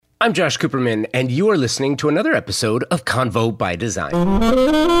I'm Josh Cooperman, and you are listening to another episode of Convo by Design.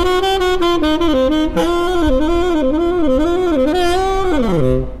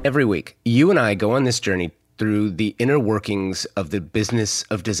 Every week, you and I go on this journey through the inner workings of the business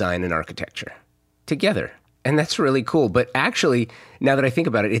of design and architecture together. And that's really cool. But actually, now that I think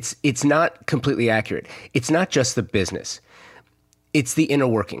about it, it's not completely accurate. It's not just the business. It's the inner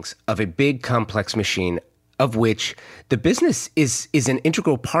workings of a big, complex machine of which the business is an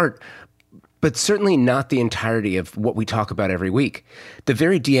integral part, but certainly not the entirety of what we talk about every week. The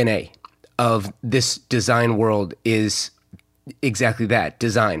very DNA of this design world is exactly that,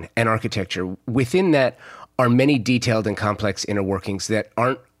 design and architecture. Within that are many detailed and complex inner workings that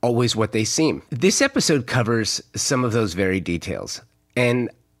aren't always what they seem. This episode covers some of those very details. And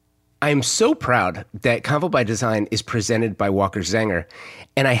I'm so proud that Convo by Design is presented by Walker Zanger,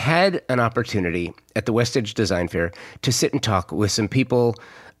 and I had an opportunity at the West Edge Design Fair to sit and talk with some people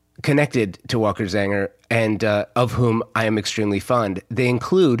connected to Walker Zanger and of whom I am extremely fond. They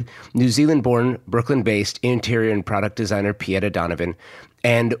include New Zealand-born, Brooklyn-based interior and product designer Pieta Donovan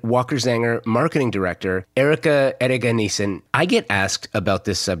and Walker Zanger marketing director Erica Ereganesen. I get asked about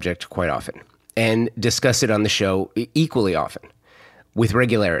this subject quite often and discuss it on the show equally often, with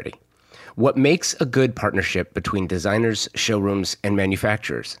regularity. What makes a good partnership between designers, showrooms, and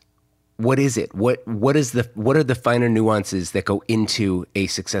manufacturers? What is it? What are the finer nuances that go into a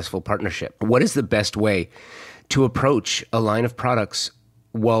successful partnership? What is the best way to approach a line of products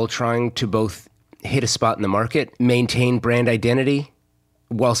while trying to both hit a spot in the market, maintain brand identity,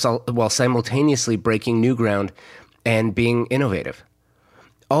 while simultaneously breaking new ground and being innovative?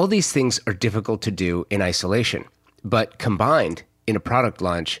 All these things are difficult to do in isolation, but combined in a product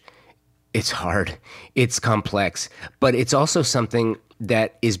launch, it's hard, it's complex, but it's also something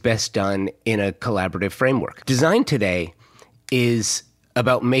that is best done in a collaborative framework. Design today is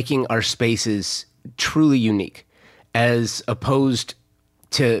about making our spaces truly unique, as opposed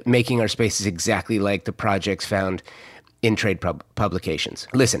to making our spaces exactly like the projects found in trade publications.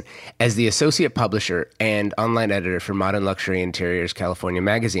 Listen, as the associate publisher and online editor for Modern Luxury Interiors California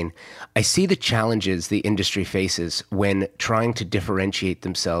magazine, I see the challenges the industry faces when trying to differentiate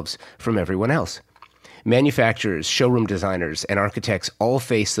themselves from everyone else. Manufacturers, showroom designers, and architects all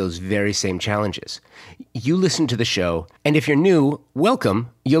face those very same challenges. You listen to the show, and if you're new, welcome.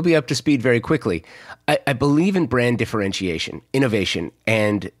 You'll be up to speed very quickly. I believe in brand differentiation, innovation,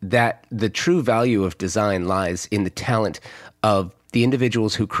 and that the true value of design lies in the talent of the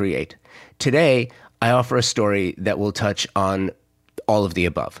individuals who create. Today, I offer a story that will touch on all of the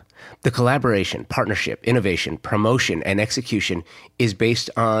above. The collaboration, partnership, innovation, promotion, and execution is based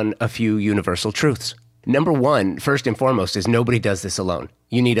on a few universal truths. Number one, first and foremost, is nobody does this alone.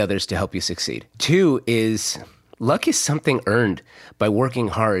 You need others to help you succeed. Two is luck is something earned by working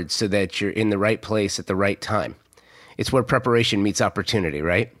hard so that you're in the right place at the right time. It's where preparation meets opportunity,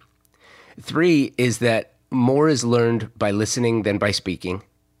 right? Three is that more is learned by listening than by speaking.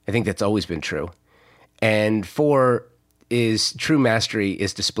 I think that's always been true. And four is true mastery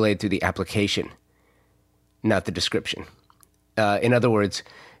is displayed through the application, not the description. In other words,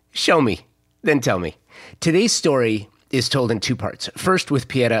 show me, then tell me. Today's story is told in two parts. First, with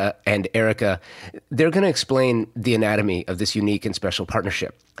Pieta and Erica, they're going to explain the anatomy of this unique and special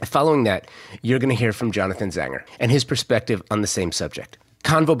partnership. Following that, you're going to hear from Jonathan Zanger and his perspective on the same subject.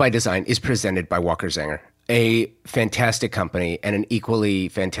 Convo by Design is presented by Walker Zanger, a fantastic company and an equally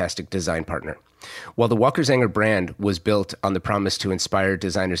fantastic design partner. While the Walker Zanger brand was built on the promise to inspire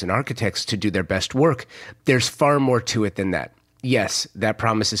designers and architects to do their best work, there's far more to it than that. Yes, that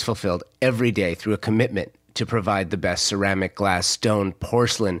promise is fulfilled every day through a commitment to provide the best ceramic, glass, stone,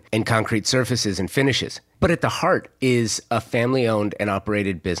 porcelain, and concrete surfaces and finishes. But at the heart is a family-owned and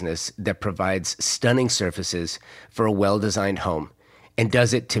operated business that provides stunning surfaces for a well-designed home and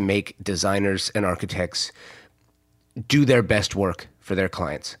does it to make designers and architects do their best work for their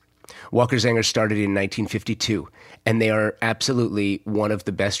clients. Walker Zanger started in 1952, and they are absolutely one of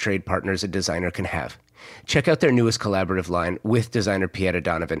the best trade partners a designer can have. Check out their newest collaborative line with designer Pieta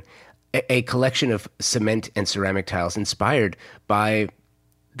Donovan, a collection of cement and ceramic tiles inspired by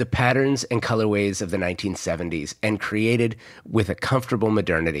the patterns and colorways of the 1970s and created with a comfortable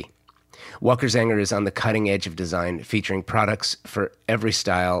modernity. Walker Zanger is on the cutting edge of design, featuring products for every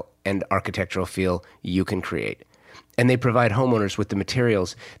style and architectural feel you can create. And they provide homeowners with the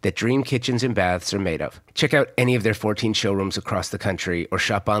materials that dream kitchens and baths are made of. Check out any of their 14 showrooms across the country or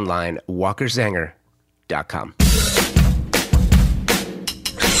shop online, walkerzanger.com.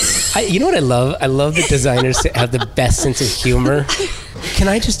 You know what I love? I love that designers have the best sense of humor. Can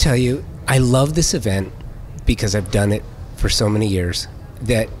I just tell you, I love this event because I've done it for so many years,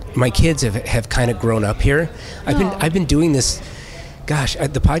 that my kids have kind of grown up here. I've been doing this. Gosh,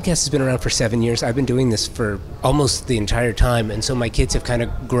 the podcast has been around for 7 years. I've been doing this for almost the entire time, and so my kids have kind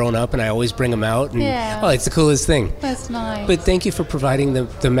of grown up, and I always bring them out. And, it's the coolest thing. That's nice. But thank you for providing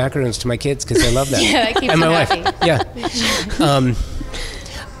the macaroons to my kids because they love that. That keeps and my wife. happy. Yeah.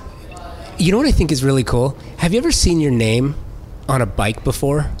 You know what I think is really cool? Have you ever seen your name on a bike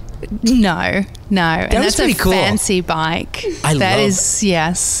before? No. And that's pretty cool. Fancy bike.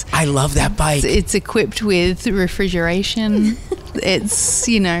 Yes. I love that bike. It's equipped with refrigeration. It's,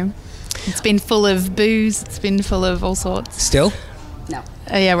 it's been full of booze. It's been full of all sorts. Still? No.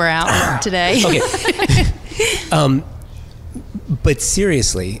 Yeah, we're out today. Okay. But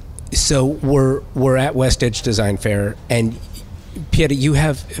seriously, so we're at West Edge Design Fair, and Pieta, you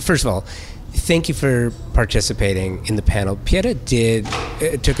have, first of all, thank you for participating in the panel. Pieta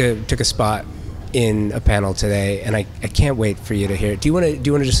took a spot in a panel today, and I can't wait for you to hear it. Do you want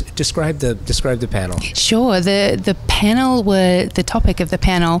to just describe the panel? Sure. The topic of the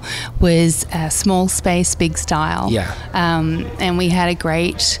panel was small space, big style. Yeah. And we had a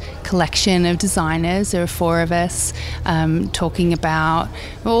great collection of designers. There were 4 of us talking about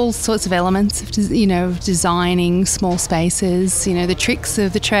all sorts of elements of designing small spaces. The tricks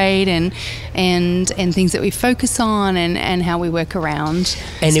of the trade and things that we focus on and how we work around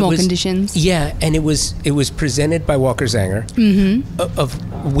small conditions. Yeah. And it was presented by Walker Zanger,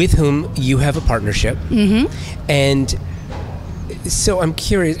 with whom you have a partnership. Mm-hmm. And so I'm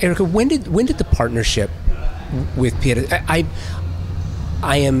curious, Erica, when did the partnership with Pieta?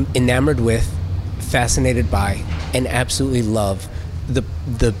 I am enamored with, fascinated by, and absolutely love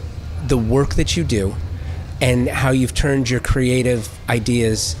the work that you do, and how you've turned your creative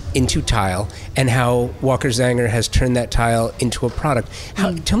ideas into tile, and how Walker Zanger has turned that tile into a product.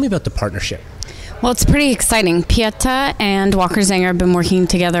 Tell me about the partnership. Well, it's pretty exciting. Pieta and Walker Zanger have been working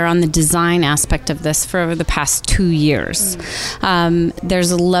together on the design aspect of this for over the past 2 years.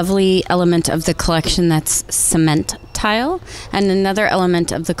 There's a lovely element of the collection that's cement tile, and another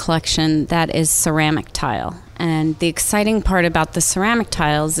element of the collection that is ceramic tile. And the exciting part about the ceramic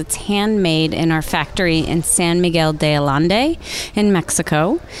tiles, it's handmade in our factory in San Miguel de Allende in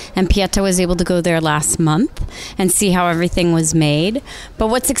Mexico. And Pieta was able to go there last month and see how everything was made. But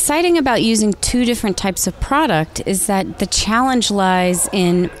what's exciting about using 2 different types of product is that the challenge lies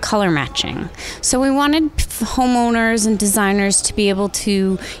in color matching. So we wanted homeowners and designers to be able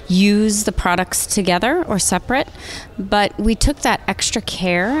to use the products together or separate. But we took that extra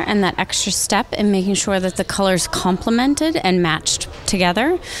care and that extra step in making sure that the colors complemented and matched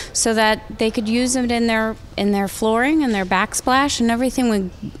together so that they could use it in their flooring and their backsplash, and everything would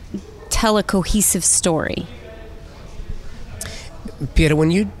tell a cohesive story. Pieta,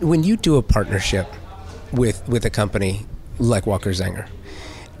 when you do a partnership with a company like Walker Zanger,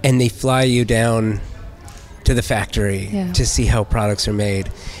 and they fly you down to the factory to see how products are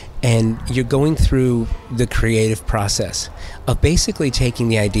made, and you're going through the creative process of basically taking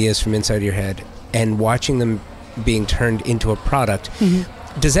the ideas from inside your head and watching them being turned into a product.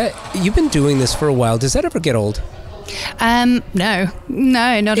 Mm-hmm. You've been doing this for a while. Does that ever get old? No,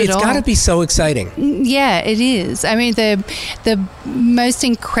 not at all. It's got to be so exciting. Yeah, it is. I mean, the most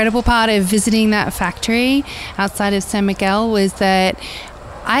incredible part of visiting that factory outside of San Miguel was that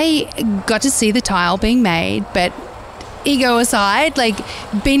I got to see the tile being made, but ego aside, like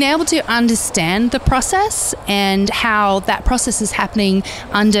being able to understand the process and how that process is happening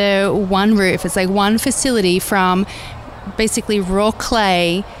under one roof. It's like one facility from basically raw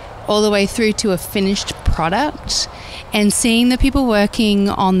clay all the way through to a finished product, and seeing the people working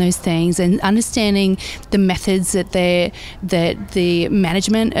on those things and understanding the methods that the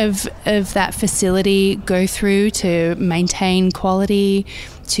management of that facility go through to maintain quality,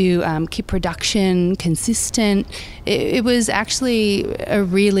 to keep production consistent. It was actually a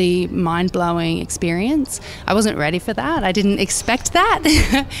really mind-blowing experience. I wasn't ready for that. I didn't expect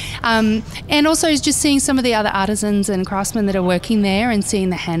that. And also just seeing some of the other artisans and craftsmen that are working there and seeing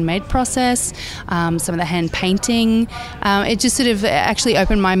the handmade process, some of the hand painting. It just sort of actually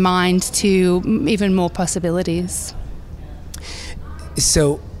opened my mind to even more possibilities.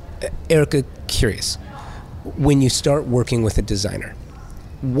 So, Erica, curious, when you start working with a designer,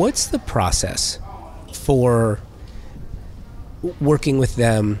 what's the process for working with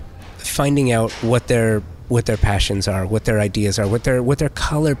them, finding out what their passions are, what their ideas are, what their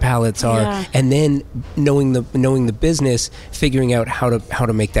color palettes are, and then knowing the business, figuring out how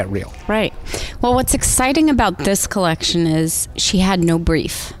to make that real? Right. Well, what's exciting about this collection is she had no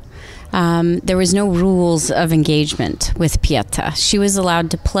brief. There was no rules of engagement with Pieta. She was allowed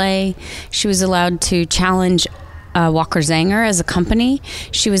to play. She was allowed to challenge Walker Zanger as a company,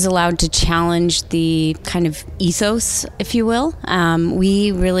 she was allowed to challenge the kind of ethos, if you will.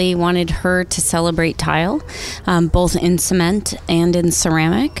 We really wanted her to celebrate tile, both in cement and in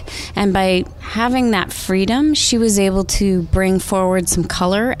ceramic. And by having that freedom, she was able to bring forward some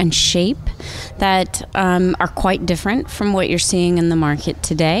color and shape that are quite different from what you're seeing in the market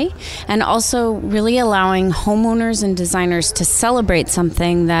today. And also really allowing homeowners and designers to celebrate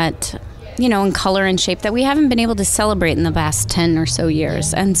something that, you know, in color and shape that we haven't been able to celebrate in the past 10 or so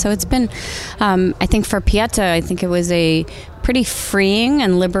years. And so it's been, I think for Pieta, I think it was a pretty freeing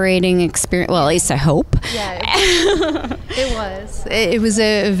and liberating experience. Well, at least I hope. Yeah, it was. It was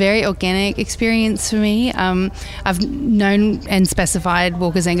a very organic experience for me. I've known and specified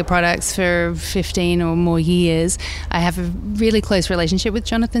Walker Zanger products for 15 or more years. I have a really close relationship with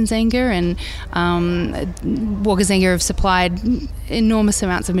Jonathan Zanger, and Walker Zanger have supplied enormous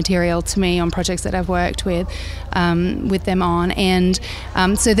amounts of material to me on projects that I've worked with them on. And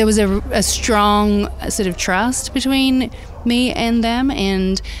so there was a strong sort of trust between me and them,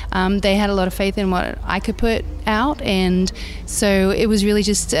 and they had a lot of faith in what I could put out, and so it was really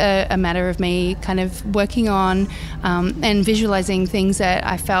just a matter of me kind of working on and visualizing things that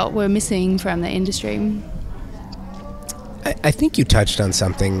I felt were missing from the industry. I think you touched on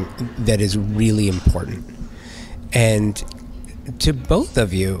something that is really important, and to both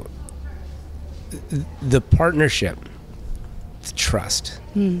of you, the partnership, the trust,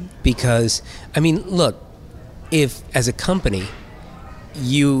 because I mean, look, if as a company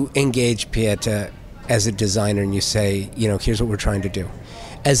you engage Pieta as a designer and you say, you know, here's what we're trying to do.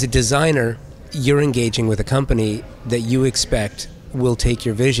 As a designer, you're engaging with a company that you expect will take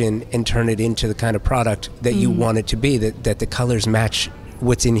your vision and turn it into the kind of product that you want it to be, that the colors match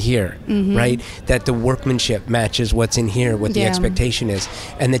what's in here, right? That the workmanship matches what's in here, what the expectation is,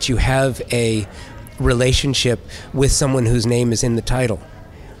 and that you have a relationship with someone whose name is in the title.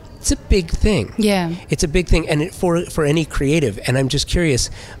 It's a big thing. Yeah. It's a big thing, and for any creative. And I'm just curious,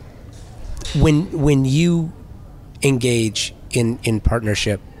 when you engage in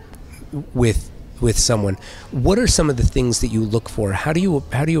partnership with someone, what are some of the things that you look for? How do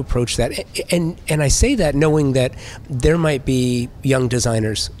you approach that? And I say that knowing that there might be young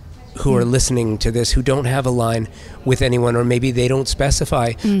designers who are listening to this who don't have a line with anyone, or maybe they don't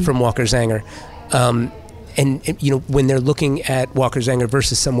specify from Walker Zanger. And you know, when they're looking at Walker Zanger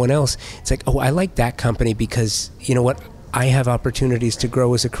versus someone else, it's like, oh, I like that company because, you know what, I have opportunities to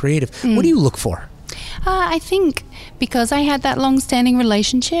grow as a creative. What do you look for? I think because I had that long-standing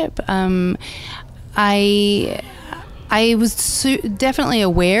relationship, I was definitely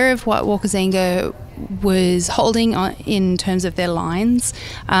aware of what Walker Zanger was holding on in terms of their lines,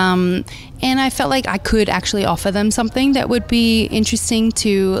 and I felt like I could actually offer them something that would be interesting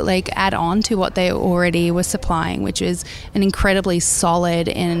to like add on to what they already were supplying, which is an incredibly solid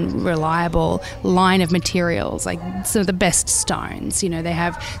and reliable line of materials, like some of the best stones. You know, they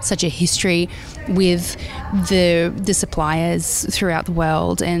have such a history with the suppliers throughout the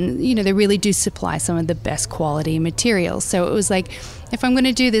world, and you know, they really do supply some of the best quality materials. So it was like, if I'm going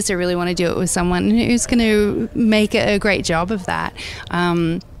to do this, I really want to do it with someone who's going to make a great job of that.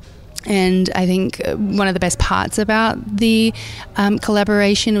 And I think one of the best parts about the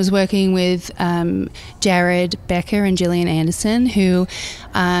collaboration was working with Jared Becker and Gillian Anderson, who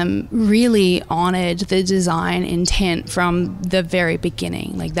really honored the design intent from the very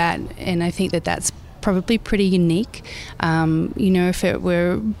beginning, like that. And I think that that's probably pretty unique. You know, if it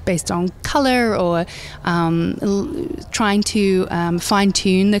were based on color or trying to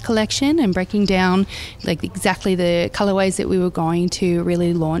fine-tune the collection and breaking down like exactly the colorways that we were going to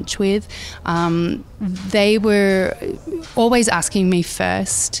really launch with, they were always asking me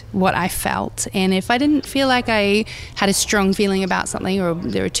first what I felt, and if I didn't feel like I had a strong feeling about something, or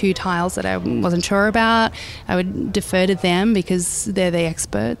there were two tiles that I wasn't sure about, I would defer to them because they're the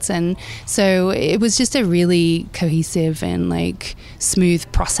experts. And so it was just a really cohesive and like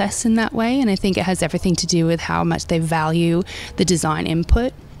smooth process in that way, and I think it has everything to do with how much they value the design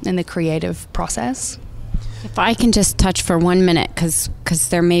input and the creative process. If I can just touch for 1 minute, because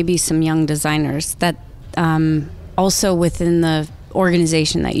there may be some young designers that also within the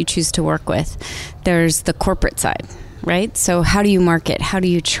organization that you choose to work with, there's the corporate side, right? So how do you market? How do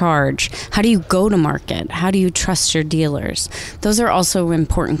you charge? How do you go to market? How do you trust your dealers? Those are also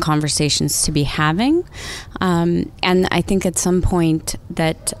important conversations to be having. And I think at some point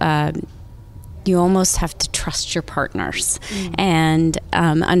that you almost have to trust your partners and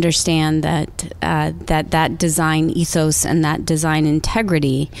understand that that design ethos and that design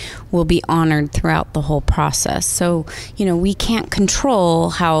integrity will be honored throughout the whole process. So, you know, we can't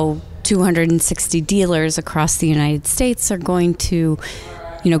control how 260 dealers across the United States are going to,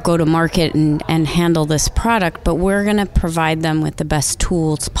 go to market and handle this product, but we're going to provide them with the best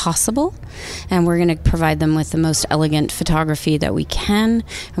tools possible, and we're going to provide them with the most elegant photography that we can,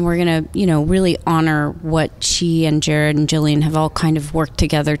 and we're going to, really honor what she and Jared and Jillian have all kind of worked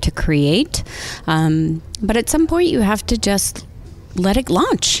together to create. But at some point, you have to just let it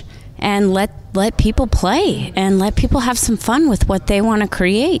launch and let people play and let people have some fun with what they want to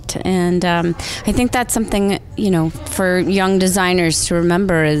create. And I think that's something, for young designers to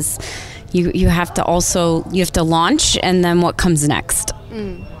remember is you have to launch, and then what comes next.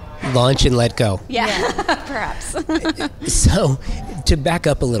 Launch and let go. Yeah. Perhaps. So to back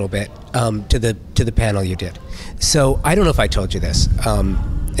up a little bit to the panel you did. So I don't know if I told you this,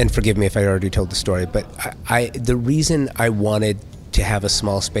 and forgive me if I already told the story, but the reason I wanted to have a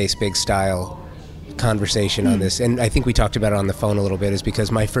small space, big style conversation on this, and I think we talked about it on the phone a little bit, is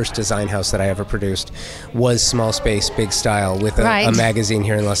because my first design house that I ever produced was small space, big style with a magazine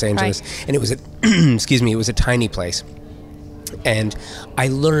here in Los Angeles. Right. And it was it was a tiny place. And I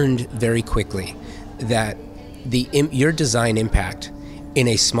learned very quickly that your design impact in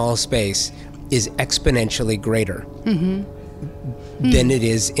a small space is exponentially greater than it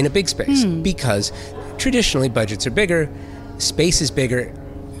is in a big space, because traditionally budgets are bigger, space is bigger,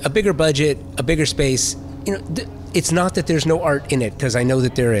 a bigger budget, a bigger space. It's not that there's no art in it, because I know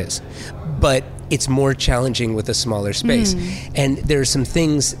that there is, but it's more challenging with a smaller space. And there are some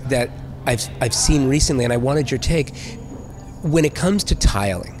things that I've seen recently, and I wanted your take. When it comes to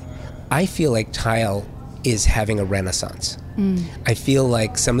tiling, I feel like tile is having a renaissance. I feel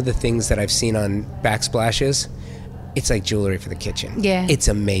like some of the things that I've seen on backsplashes, it's like jewelry for the kitchen. Yeah. It's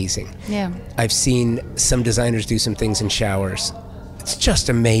amazing. Yeah. I've seen some designers do some things in showers. It's just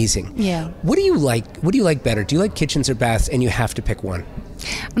amazing. Yeah. What do you like? What do you like better? Do you like kitchens or baths? And you have to pick one.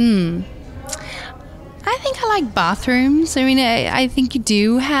 I think I like bathrooms. I mean, I think you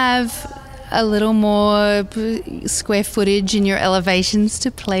do have a little more square footage in your elevations to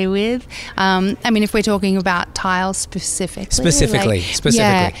play with. I mean, if we're talking about tiles specifically.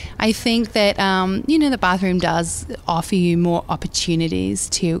 Yeah, I think that, the bathroom does offer you more opportunities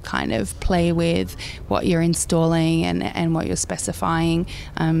to kind of play with what you're installing and what you're specifying,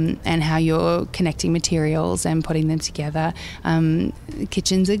 and how you're connecting materials and putting them together.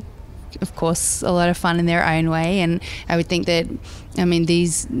 Kitchens are, of course, a lot of fun in their own way, and I would think that,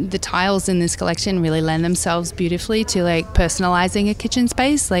 the tiles in this collection really lend themselves beautifully to like personalizing a kitchen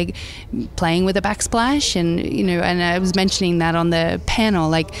space, like playing with a backsplash, and and I was mentioning that on the panel,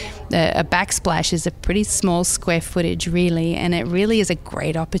 like a backsplash is a pretty small square footage really, and it really is a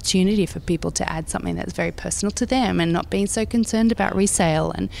great opportunity for people to add something that's very personal to them and not being so concerned about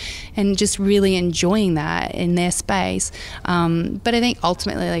resale, and just really enjoying that in their space. But I think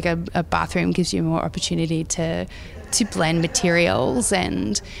ultimately, like a bathroom gives you more opportunity to blend materials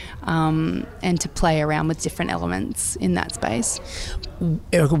and to play around with different elements in that space.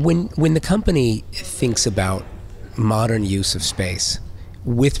 Erica, when the company thinks about modern use of space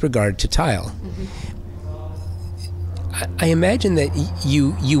with regard to tile, I imagine that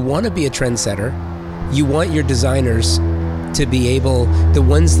you want to be a trendsetter. You want your designers to be able, the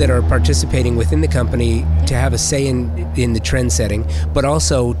ones that are participating within the company, to have a say in the trend setting, but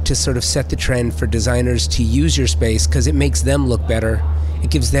also to sort of set the trend for designers to use your space because it makes them look better.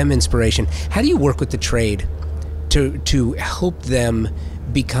 It gives them inspiration. How do you work with the trade to help them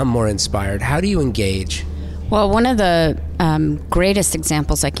become more inspired? How do you engage? Well, one of the greatest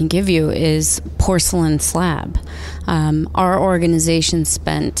examples I can give you is Porcelain Slab. Our organization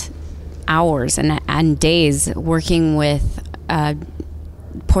spent hours and days working with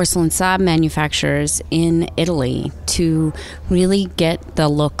porcelain slab manufacturers in Italy to really get the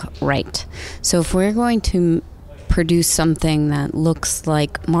look right. So if we're going to produce something that looks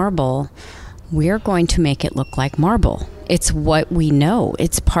like marble, we're going to make it look like marble. It's what we know.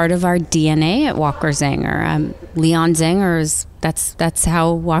 It's part of our DNA at Walker Zanger. Leon Zanger that's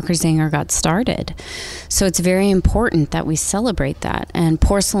how Walker Zanger got started. So it's very important that we celebrate that. And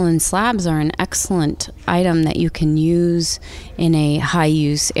porcelain slabs are an excellent item that you can use in a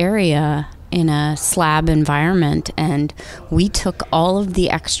high-use area in a slab environment. And we took all of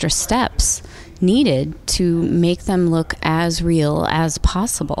the extra steps needed to make them look as real as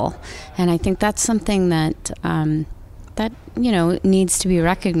possible. And I think that's something that needs to be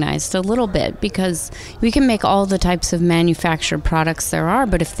recognized a little bit, because we can make all the types of manufactured products there are,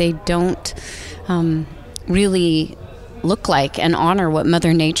 but if they don't really look like and honor what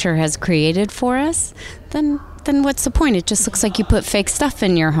Mother Nature has created for us, then then what's the point? It just looks like you put fake stuff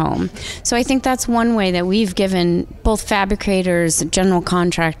in your home. So I think that's one way that we've given both fabricators, general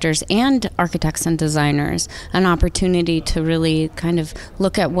contractors, and architects and designers an opportunity to really kind of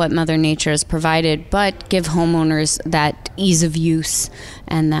look at what Mother Nature has provided, but give homeowners that ease of use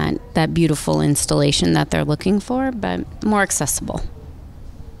and that beautiful installation that they're looking for, but more accessible.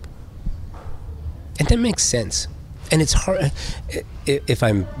 And that makes sense. And it's hard, if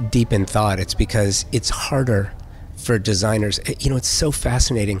I'm deep in thought, it's because it's harder for designers. It's so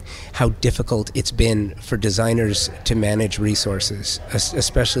fascinating how difficult it's been for designers to manage resources,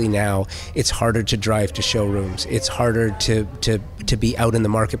 especially now. It's harder to drive to showrooms. It's harder to be out in the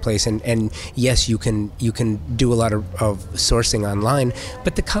marketplace. And yes, you can do a lot of sourcing online,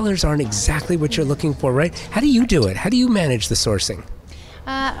 but the colors aren't exactly what you're looking for, right? How do you do it? How do you manage the sourcing?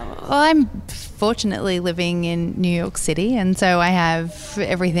 Well, I'm fortunately living in New York City, and so I have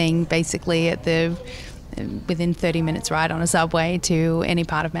everything basically within 30 minutes ride on a subway to any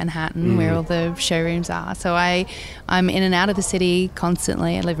part of Manhattan where all the showrooms are. So I'm in and out of the city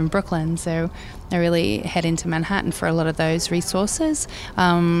constantly. I live in Brooklyn, so I really head into Manhattan for a lot of those resources. So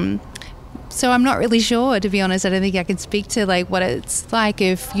I'm not really sure, to be honest. I don't think I can speak to what it's like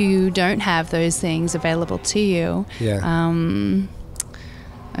if you don't have those things available to you. Yeah.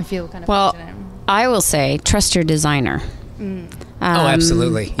 I feel kind of fortunate. I will say, trust your designer.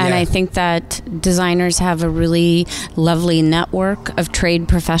 Absolutely. Yeah. And I think that designers have a really lovely network of trade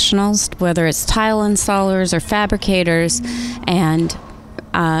professionals, whether it's tile installers or fabricators. And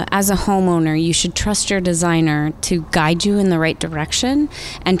as a homeowner, you should trust your designer to guide you in the right direction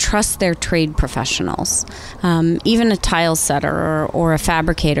and trust their trade professionals. Even a tile setter or a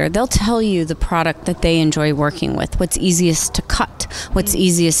fabricator, they'll tell you the product that they enjoy working with, what's easiest to cut, what's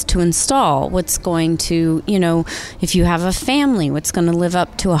easiest to install, what's going to, if you have a family, what's going to live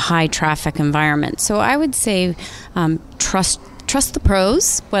up to a high traffic environment. So I would say trust the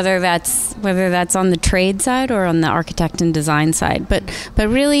pros, whether that's on the trade side or on the architect and design side, but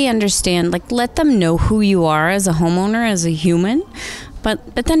really understand, let them know who you are as a homeowner, as a human,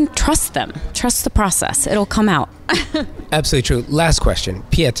 but then trust them, trust the process. It'll come out. Absolutely true. Last question,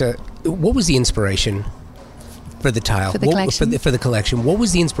 Pieta, what was the inspiration for the tile, for the collection? For the collection? What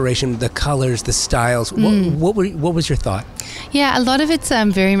was the inspiration, the colors, the styles? What was your thought? Yeah, a lot of it's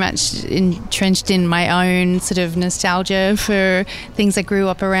very much entrenched in my own sort of nostalgia for things I grew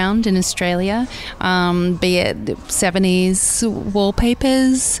up around in Australia, be it the 70s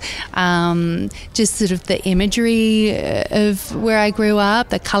wallpapers, just sort of the imagery of where I grew up,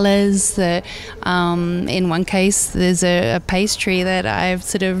 the colours. In one case, there's a pastry that I've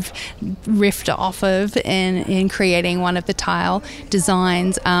sort of riffed off of in creating one of the tile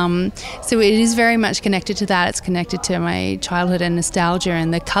designs. So it is very much connected to that. It's connected to my childhood and nostalgia,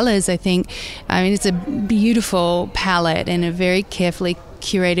 and the colours, it's a beautiful palette and a very carefully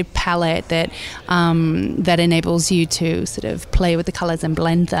curated palette that enables you to sort of play with the colours and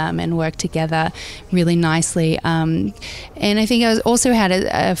blend them and work together really nicely. And I think I also had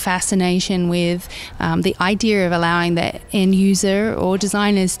a fascination with the idea of allowing the end user or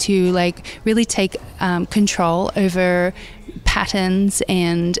designers to really take control over patterns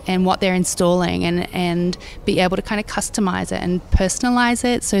and what they're installing and be able to kind of customize it and personalize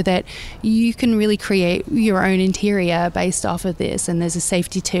it so that you can really create your own interior based off of this. And there's a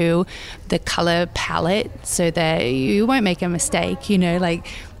safety to the color palette so that you won't make a mistake.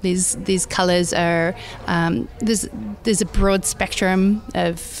 These colors are there's a broad spectrum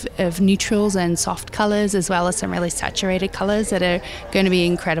of neutrals and soft colors, as well as some really saturated colors that are going to be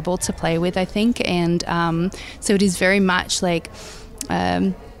incredible to play with, I think. And so it is very much like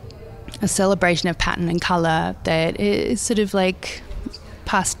a celebration of pattern and color that is sort of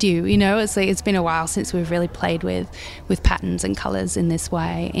past due. It's been a while since we've really played with patterns and colors in this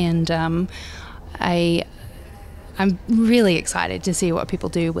way, and I'm really excited to see what people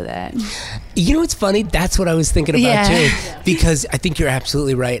do with it. It's funny? That's what I was thinking about too, because I think you're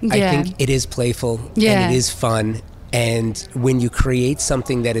absolutely right. Yeah. I think it is playful and it is fun. And when you create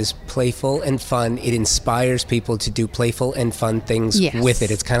something that is playful and fun, it inspires people to do playful and fun things with it.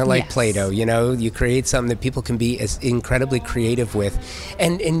 It's kind of like Play-Doh, you create something that people can be as incredibly creative with.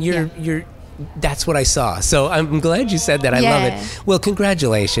 And you're that's what I saw. So I'm glad you said that. I love it. Well,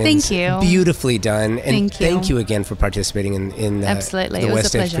 congratulations. Thank you. Beautifully done. And thank you again for participating in Absolutely. The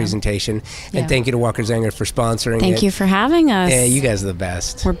West Edge presentation. And thank you to Walker Zanger for sponsoring it. Thank you for having us. Yeah, you guys are the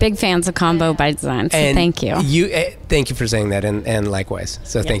best. We're big fans of Combo by Design, so and thank you. Thank you for saying that, and likewise.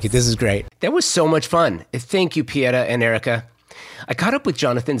 So thank you. This is great. That was so much fun. Thank you, Pieta and Erica. I caught up with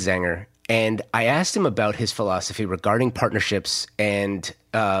Jonathan Zanger, and I asked him about his philosophy regarding partnerships and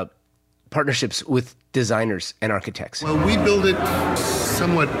partnerships with designers and architects? Well, we build it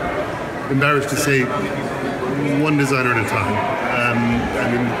somewhat, embarrassed to say, one designer at a time.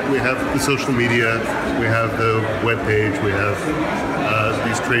 We have the social media, we have the webpage, we have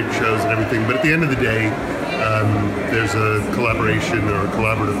these trade shows and everything. But at the end of the day, there's a collaboration or a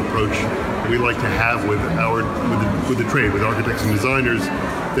collaborative approach we like to have with the trade, with architects and designers,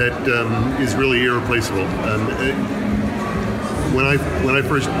 that is really irreplaceable. When I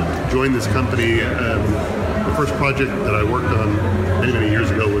first joined this company, the first project that I worked on many years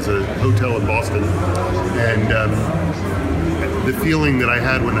ago was a hotel in Boston, and the feeling that I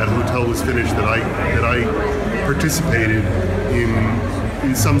had when that hotel was finished, that I participated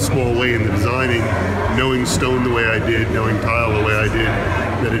in some small way in the designing, knowing stone the way I did, knowing tile the way I did,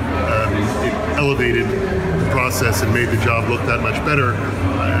 that it elevated the process and made the job look that much better.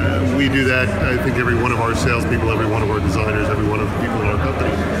 We do that. I think every one of our salespeople, every one of our designers, every one of the people in our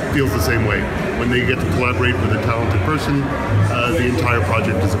company feels the same way. When they get to collaborate with a talented person, the entire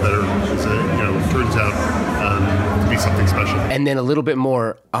project is better. Turns out to be something special. And then a little bit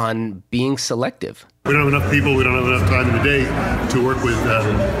more on being selective. We don't have enough people. We don't have enough time in the day to work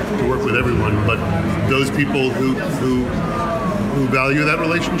with everyone. But those people who value that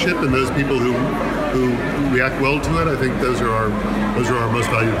relationship, and those people who react well to it, I think those are our most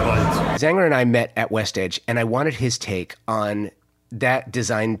valued clients. Zenger and I met at West Edge, and I wanted his take on that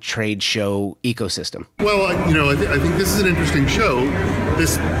design trade show ecosystem. Well, I think this is an interesting show.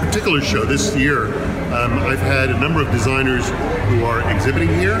 This particular show this year, I've had a number of designers who are exhibiting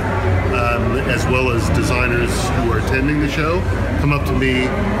here, as well as designers who are attending the show, come up to me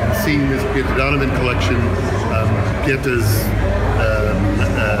and seeing this Pieta Donovan collection. Pieta's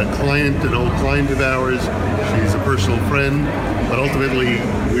client, an old client of ours. She's a personal friend, but ultimately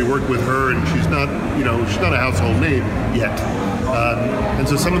we worked with her, and she's not a household name yet. And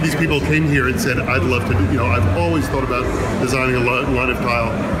so some of these people came here and said, I'd love to I've always thought about designing a line of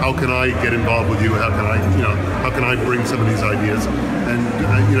tile. How can I get involved with you? How can I bring some of these ideas?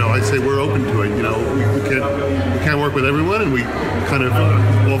 And I say we're open to it. We can't work with everyone, and we kind of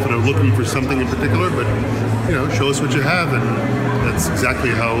often are looking for something in particular, but show us what you have. And that's exactly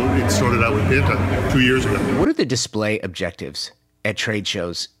how it started out with Pieta 2 years ago. What are the display objectives at trade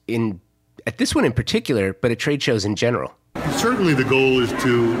shows, at this one in particular, but at trade shows in general? Certainly the goal is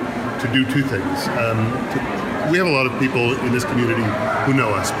to do two things. We have a lot of people in this community who know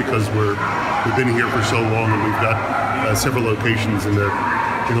us because we've been here for so long, and we've got several locations in the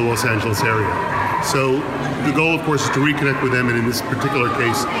Los Angeles area. So the goal, of course, is to reconnect with them, and in this particular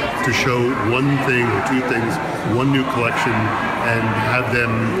case, to show one thing or two things, one new collection, and have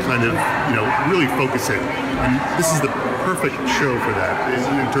them kind of, really focus in. And this is the perfect show for that,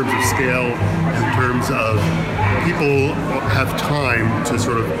 in terms of scale, in terms of people have time to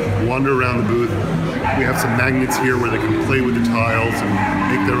sort of wander around the booth. We have some magnets here where they can play with the tiles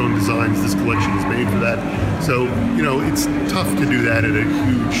and make their own designs. This collection is made for that. So, it's tough to do that at a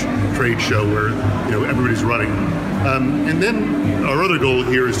huge trade show where, everybody's running. And then our other goal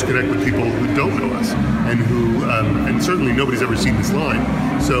here is to connect with people who don't know us, and who, and certainly nobody's ever seen this line.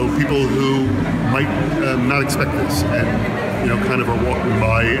 So people who might not expect this, and, kind of are walking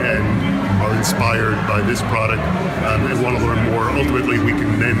by and are inspired by this product, and want to learn more. Ultimately, we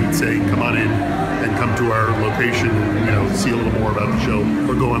can then say, come on in and come to our location and, see a little more about the show,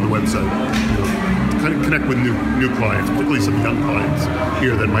 or go on the website. Kind of connect with new clients, particularly some young clients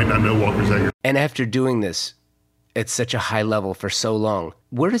here that might not know Walker Zenger. And after doing this at such a high level for so long,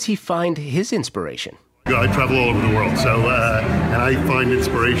 where does he find his inspiration? I travel all over the world, so and I find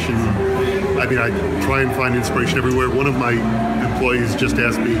inspiration. I try and find inspiration everywhere. One of my employees just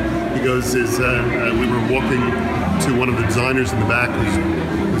asked me. He goes, we were walking to one of the designers in the back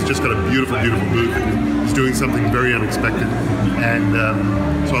who's just got a beautiful booth, and he's doing something very unexpected. And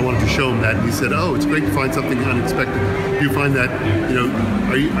so I wanted to show him that, and he said, "Oh, it's great to find something unexpected. Do you find that?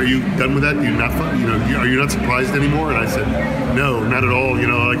 Are you done with that? Do you not? Are you not surprised anymore?" And I said, "No, not at all.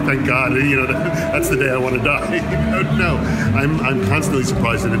 Thank God. That's the day I want to die." No, I'm constantly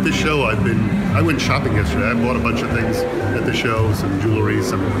surprised. And at this show, I went shopping yesterday. I bought a bunch of things at the show, some jewelry,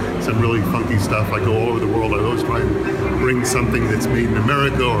 some really funky stuff. I go all over the world. I always try and bring something that's made in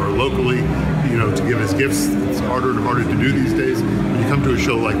America or locally, to give as gifts. It's harder and harder to do these days. When you come to a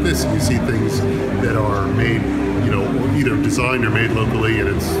show like this, and you see things that are made, either designed or made locally, and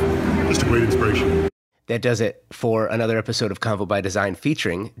it's just a great inspiration. That does it for another episode of Convo by Design,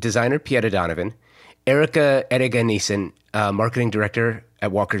 featuring designer Pieta Donovan, Erica Erega-Neeson, marketing director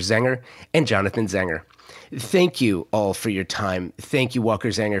at Walker Zenger, and Jonathan Zenger. Thank you all for your time. Thank you, Walker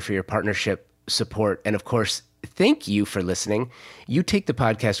Zenger, for your partnership, support, and of course, thank you for listening. You take the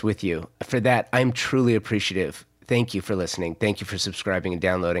podcast with you. For that, I'm truly appreciative. Thank you for listening. Thank you for subscribing and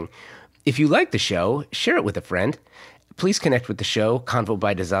downloading. If you like the show, share it with a friend. Please connect with the show, Convo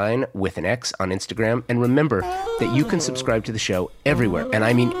by Design, with an X on Instagram. And remember that you can subscribe to the show everywhere, and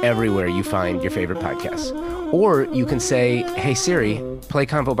I mean everywhere you find your favorite podcasts. Or you can say, hey Siri, play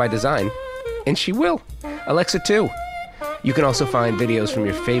Convo by Design, and she will. Alexa too. You can also find videos from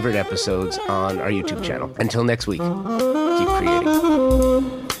your favorite episodes on our YouTube channel. Until next week, keep creating.